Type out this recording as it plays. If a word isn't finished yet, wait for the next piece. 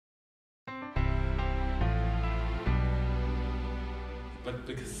but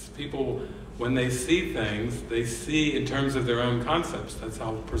because people, when they see things, they see in terms of their own concepts. That's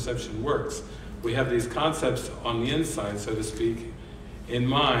how perception works. We have these concepts on the inside, so to speak, in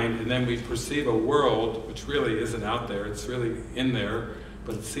mind, and then we perceive a world which really isn't out there, it's really in there,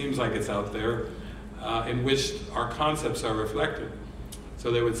 but it seems like it's out there, in which our concepts are reflected.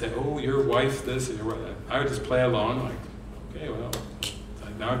 So they would say, oh, your wife's this, and your wife. I would just play along, like, okay, well,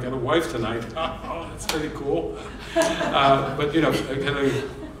 now I've got a wife tonight. Oh, that's pretty cool. But you know,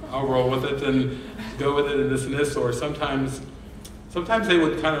 I'll roll with it and go with it and this, or sometimes they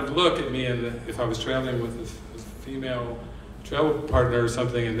would kind of look at me, and if I was traveling with a female travel partner or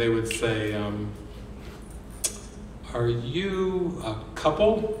something, and they would say, are you a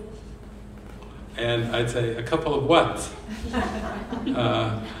couple? And I'd say, a couple of what?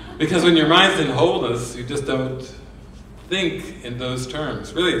 Because when your mind's in wholeness, you just don't think in those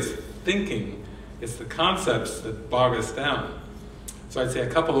terms. Really, it's thinking. It's the concepts that bog us down. So I'd say, a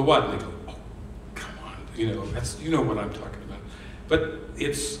couple of what? And they go, oh, come on, you know what I'm talking about. But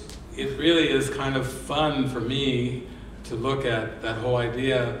it really is kind of fun for me to look at that whole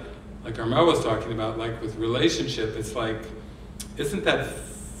idea, like Armelle was talking about, like with relationship. It's like, isn't that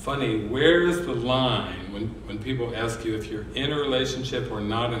funny? Where's the line when people ask you if you're in a relationship or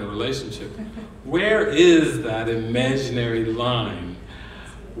not in a relationship? Where is that imaginary line?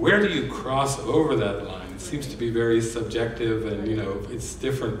 Where do you cross over that line? It seems to be very subjective, and you know, it's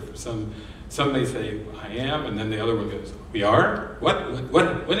different for some. Some may say, I am, and then the other one goes, we are? What?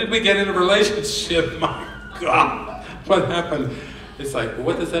 When did we get in a relationship? My God, what happened? It's like, well,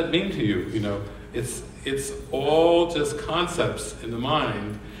 what does that mean to you? You know, it's all just concepts in the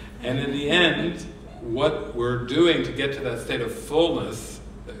mind, and in the end, what we're doing to get to that state of fullness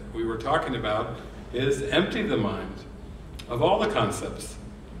that we were talking about is empty the mind of all the concepts.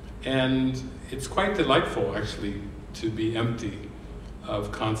 And it's quite delightful, actually, to be empty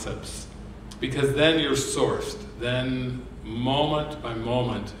of concepts. Because then you're sourced. Then, moment by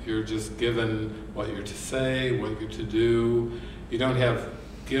moment, you're just given what you're to say, what you're to do. You don't have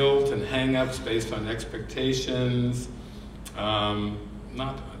guilt and hang-ups based on expectations.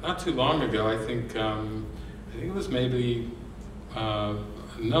 Not too long ago, I think it was maybe a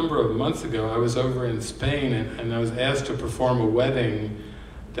number of months ago, I was over in Spain, and I was asked to perform a wedding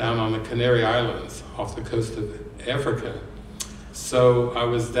down on the Canary Islands off the coast of Africa. So I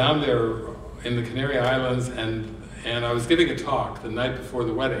was down there in the Canary Islands, and I was giving a talk the night before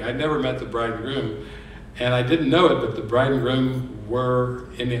the wedding. I'd never met the bride and groom, and I didn't know it, but the bride and groom were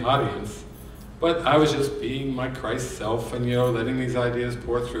in the audience. But I was just being my Christ self and, you know, letting these ideas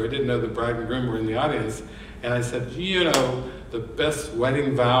pour through. I didn't know the bride and groom were in the audience. And I said, you know, the best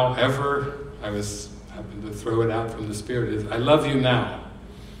wedding vow ever, happened to throw it out from the Spirit, is, I love you now.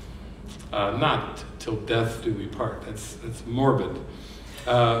 Not till death do we part. That's morbid.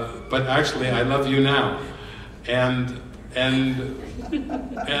 But actually, I love you now. And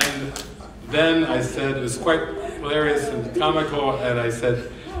then I said, it was quite hilarious and comical, and I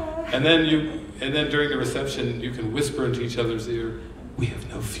said, and then during the reception, you can whisper into each other's ear, we have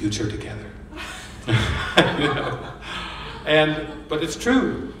no future together. You know? But it's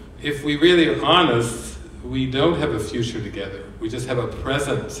true. If we really are honest, we don't have a future together. We just have a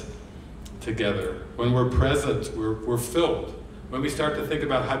present together. When we're present, we're filled. When we start to think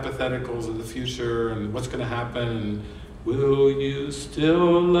about hypotheticals of the future and what's going to happen, and will you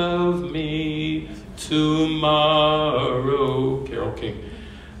still love me tomorrow? Carole King.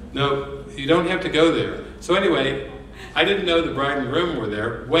 No, you don't have to go there. So anyway, I didn't know the bride and groom were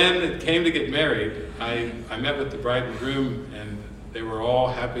there. When it came to get married, I met with the bride and groom, and they were all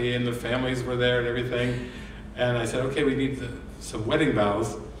happy, and the families were there and everything. And I said, okay, we need some wedding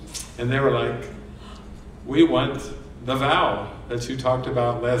vows. And they were like, we want the vow that you talked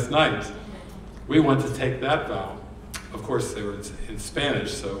about last night. We want to take that vow. Of course, they were in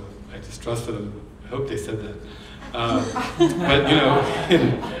Spanish, so I just trusted them. I hope they said that. But you know,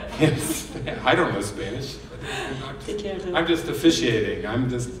 I don't know Spanish. I'm just officiating. I'm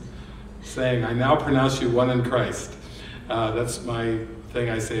just saying, I now pronounce you one in Christ. That's my thing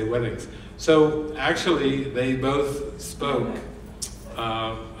I say at weddings. So actually, they both spoke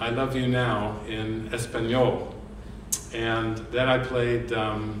I love you now in Espanol. And then I played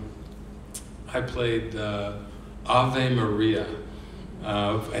Ave Maria.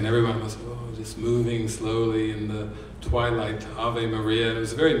 And everyone was just moving slowly in the twilight, Ave Maria. And it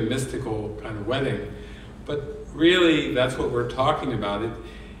was a very mystical kind of wedding. But really, that's what we're talking about.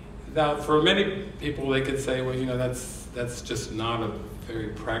 Now, for many people, they could say, well, you know, that's just not a very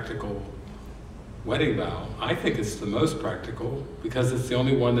practical wedding vow. I think it's the most practical because it's the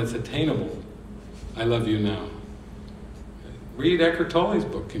only one that's attainable. I love you now. read Eckhart Tolle's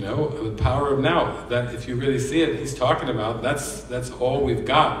book, you know, The Power of Now. That if you really see it, he's talking about that's all we've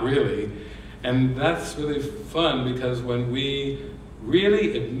got, really. And that's really fun, because when we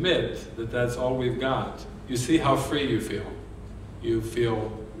really admit that that's all we've got, you see how free you feel. You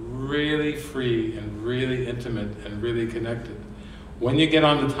feel really free and really intimate and really connected. When you get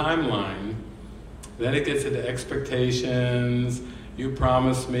on the timeline, then it gets into expectations. You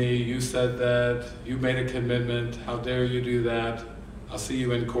promised me, you said that, you made a commitment, how dare you do that, I'll see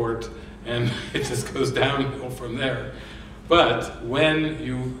you in court, and it just goes downhill from there. But when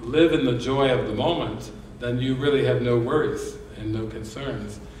you live in the joy of the moment, then you really have no worries and no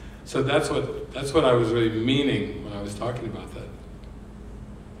concerns. So that's what I was really meaning when I was talking about that.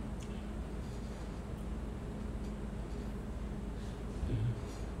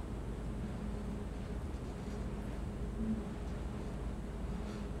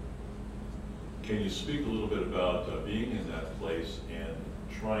 Can you speak a little bit about being in that place and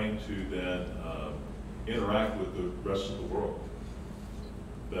trying to then interact with the rest of the world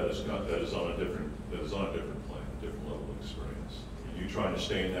that is on a different plane, different level of experience? And you trying to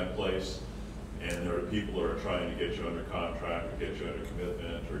stay in that place, and there are people that are trying to get you under contract or get you under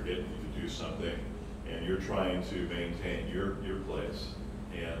commitment or get you to do something, and you're trying to maintain your place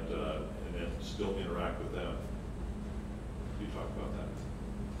and then still interact with them. Can you talk about that?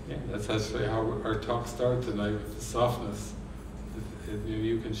 Yeah, that's actually how our talk started tonight, with the softness.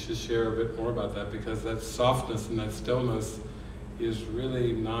 You can just share a bit more about that, because that softness and that stillness is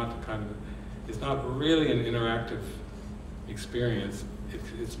really not it's not really an interactive experience.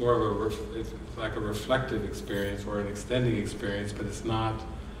 It's more of it's like a reflective experience or an extending experience, but it's not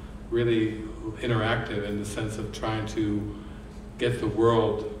really interactive in the sense of trying to get the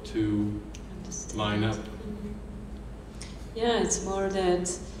world to line up. Yeah, it's more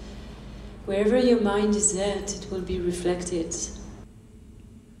that wherever your mind is at, it will be reflected.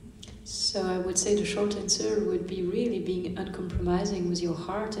 So I would say the short answer would be really being uncompromising with your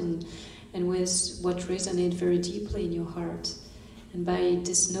heart and with what resonates very deeply in your heart. And by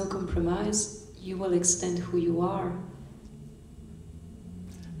this no compromise, you will extend who you are.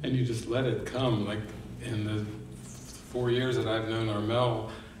 And you just let it come. Like in the 4 years that I've known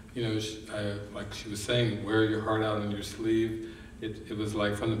Armelle, you know, like she was saying, wear your heart out on your sleeve. It was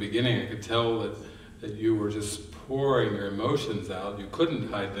like from the beginning, I could tell that you were just pouring your emotions out. You couldn't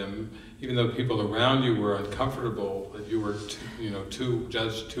hide them, even though people around you were uncomfortable, that you were too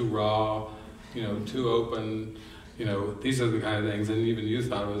judged, too raw, too open. These are the kind of things, and even you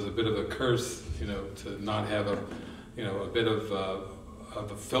thought it was a bit of a curse, to not have a bit of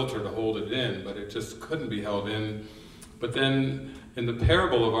a filter to hold it in, but it just couldn't be held in. But then in the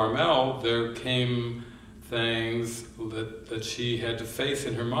parable of Armelle, there came things that she had to face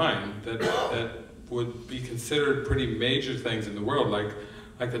in her mind that would be considered pretty major things in the world,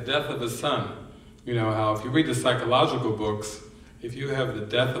 like the death of a son. You know how if you read the psychological books, if you have the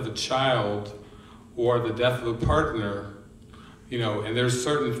death of a child or the death of a partner, and there's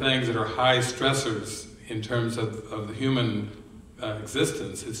certain things that are high stressors in terms of the human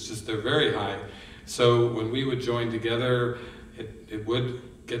existence. It's just, they're very high. So when we would join together, it would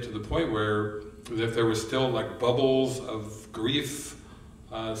get to the point where if there were still like bubbles of grief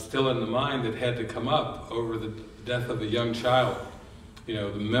still in the mind that had to come up over the death of a young child,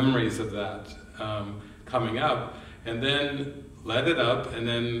 the memories of that coming up, and then let it up, and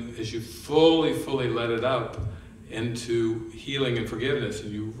then as you fully let it up into healing and forgiveness,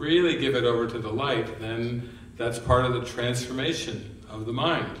 and you really give it over to the light, then that's part of the transformation of the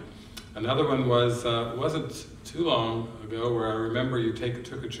mind. Another one was, it wasn't too long ago, where I remember you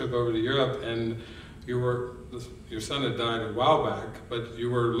took a trip over to Europe, and your son had died a while back, but you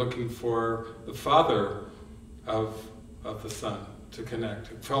were looking for the father of the son to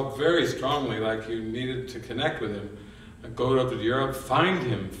connect. It felt very strongly like you needed to connect with him. Go over to Europe, find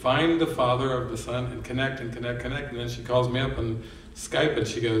him, find the father of the son, and connect. And then she calls me up on Skype and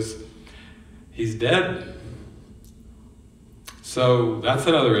she goes, "He's dead." So that's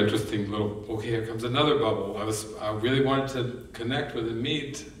another interesting little, okay, here comes another bubble. I really wanted to connect with and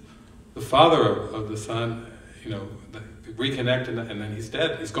meet the father of the son, reconnect, and then he's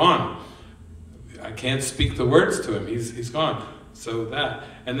dead, he's gone. I can't speak the words to him, he's gone. So that,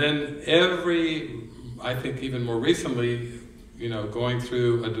 and then I think even more recently, going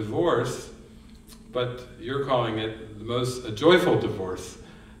through a divorce, but you're calling it a joyful divorce.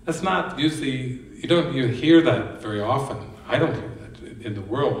 That's not usually, you hear that very often. I don't hear that in the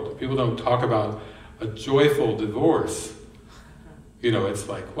world. People don't talk about a joyful divorce. It's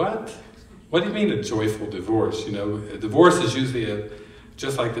like, what? What do you mean a joyful divorce? A divorce is usually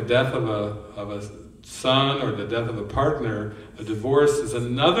just like the death of son or the death of a partner, a divorce is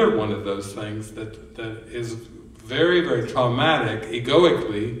another one of those things that is very, very traumatic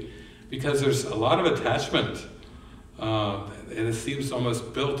egoically, because there's a lot of attachment. And it seems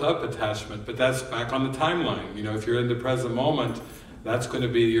almost built up attachment, but that's back on the timeline. You know, if you're in the present moment, that's going to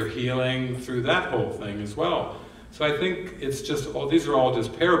be your healing through that whole thing as well. So I think it's just, these are all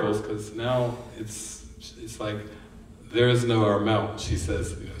just parables, because now it's like, there is no Armelle, she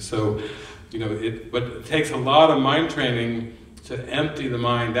says. You know, so, you know, but it takes a lot of mind training to empty the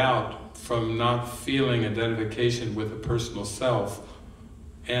mind out from not feeling identification with a personal self.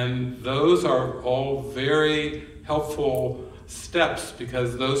 And those are all very helpful steps,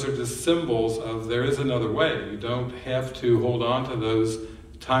 because those are just symbols of there is another way. You don't have to hold on to those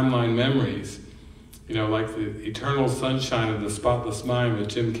timeline memories. You know, like the eternal sunshine of the spotless mind with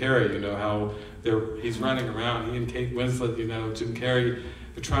Jim Carrey, you know, how he's running around, he and Kate Winslet, you know, Jim Carrey,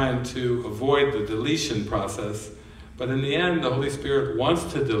 are trying to avoid the deletion process. But in the end, the Holy Spirit wants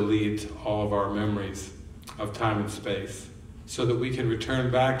to delete all of our memories of time and space, so that we can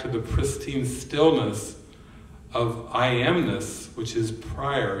return back to the pristine stillness of I amness, which is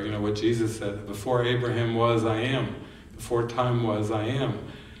prior, you know, what Jesus said, before Abraham was, I am. Before time was, I am.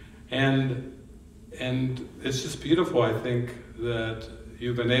 And it's just beautiful, I think, that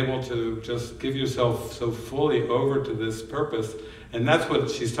you've been able to just give yourself so fully over to this purpose. And that's what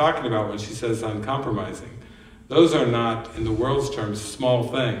she's talking about when she says uncompromising. Those are not, in the world's terms, small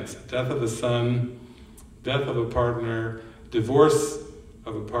things. Death of a son, death of a partner, divorce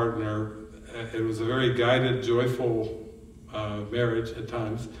of a partner. It was a very guided, joyful marriage at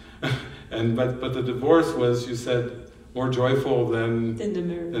times. But the divorce was, you said, more joyful than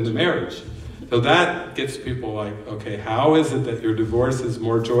the marriage. So that gets people like, okay, how is it that your divorce is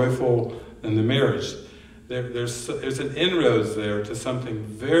more joyful than the marriage? There's an inroads there to something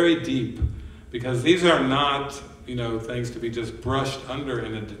very deep, because these are not, you know, things to be just brushed under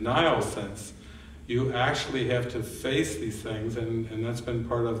in a denial sense. You actually have to face these things, and that's been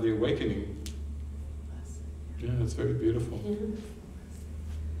part of the awakening. Yeah, it's very beautiful.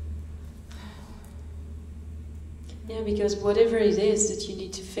 Yeah, because whatever it is that you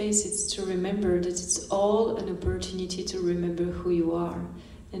need to face, it's to remember that it's all an opportunity to remember who you are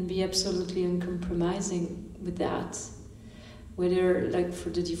and be absolutely uncompromising with that. Whether, like for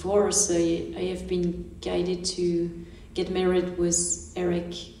the divorce, I have been guided to get married with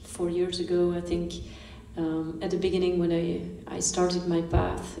Eric 4 years ago, I think, at the beginning when I started my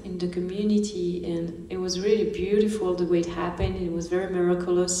path in the community, and it was really beautiful the way it happened. It was very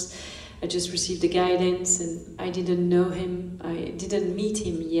miraculous. I just received the guidance, and I didn't know him. I didn't meet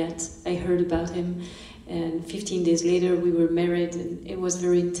him yet. I heard about him, and 15 days later we were married, and it was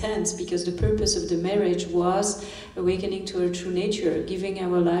very intense, because the purpose of the marriage was awakening to our true nature, giving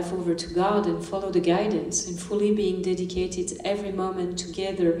our life over to God and follow the guidance, and fully being dedicated every moment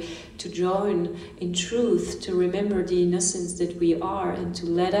together to join in truth, to remember the innocence that we are, and to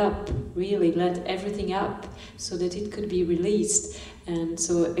let up, really let everything up, so that it could be released. And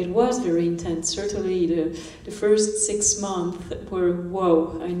so it was very intense. Certainly the first 6 months were,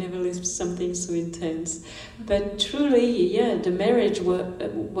 whoa, I never lived something so intense. But truly, yeah, the marriage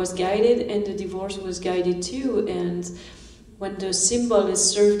was guided, and the divorce was guided too. And when the symbol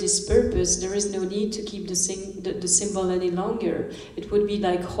has served its purpose, there is no need to keep the symbol any longer. It would be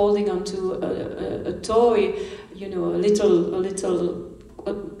like holding onto a toy, you know, a little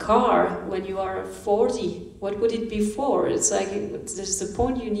car when you are 40. What would it be for? It's like, there's a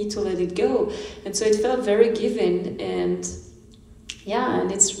point you need to let it go. And so it felt very given, and yeah,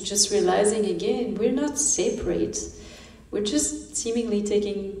 and it's just realizing again, we're not separate. We're just seemingly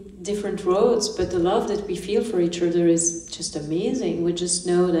taking different roads, but the love that we feel for each other is just amazing. We just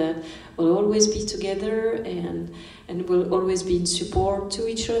know that we'll always be together, and we'll always be in support to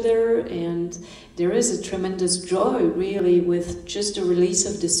each other, and there is a tremendous joy really with just the release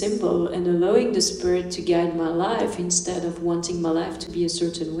of the symbol and allowing the Spirit to guide my life instead of wanting my life to be a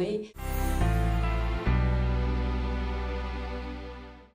certain way.